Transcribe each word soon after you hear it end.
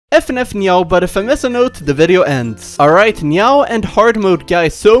FNF Nyaw, but if I miss a note, the video ends. Alright, Nyaw and hard mode,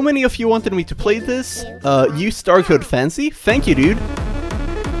 guys. So many of you wanted me to play this. You Starcode Fancy? Thank you, dude.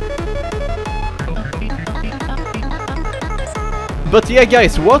 But yeah,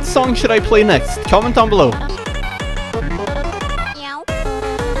 guys, what song should I play next? Comment down below.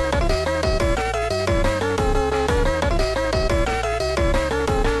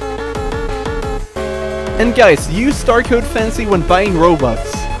 And guys, use Starcode Fancy when buying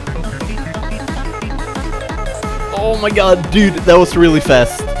Robux. Oh my god, dude, that was really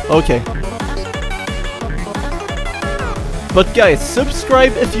fast. Okay. But guys,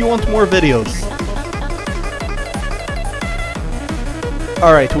 subscribe if you want more videos.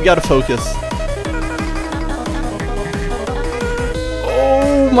 Alright, we gotta focus.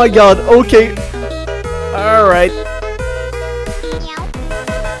 Oh my god, okay. Alright.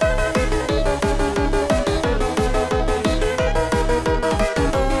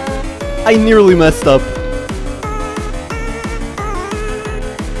 I nearly messed up.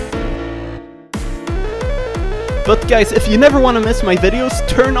 But guys, if you never want to miss my videos,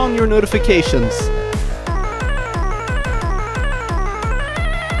 turn on your notifications.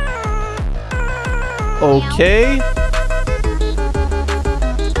 Okay.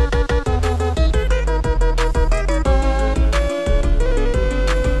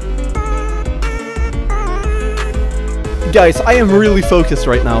 Guys, I am really focused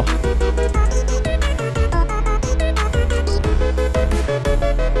right now.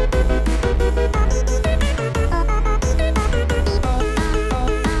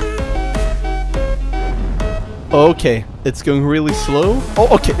 Okay, it's going really slow. Oh,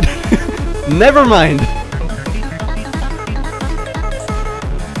 okay. Never mind.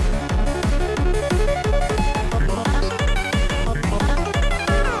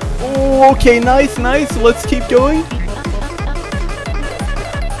 Oh, okay, nice, nice. Let's keep going.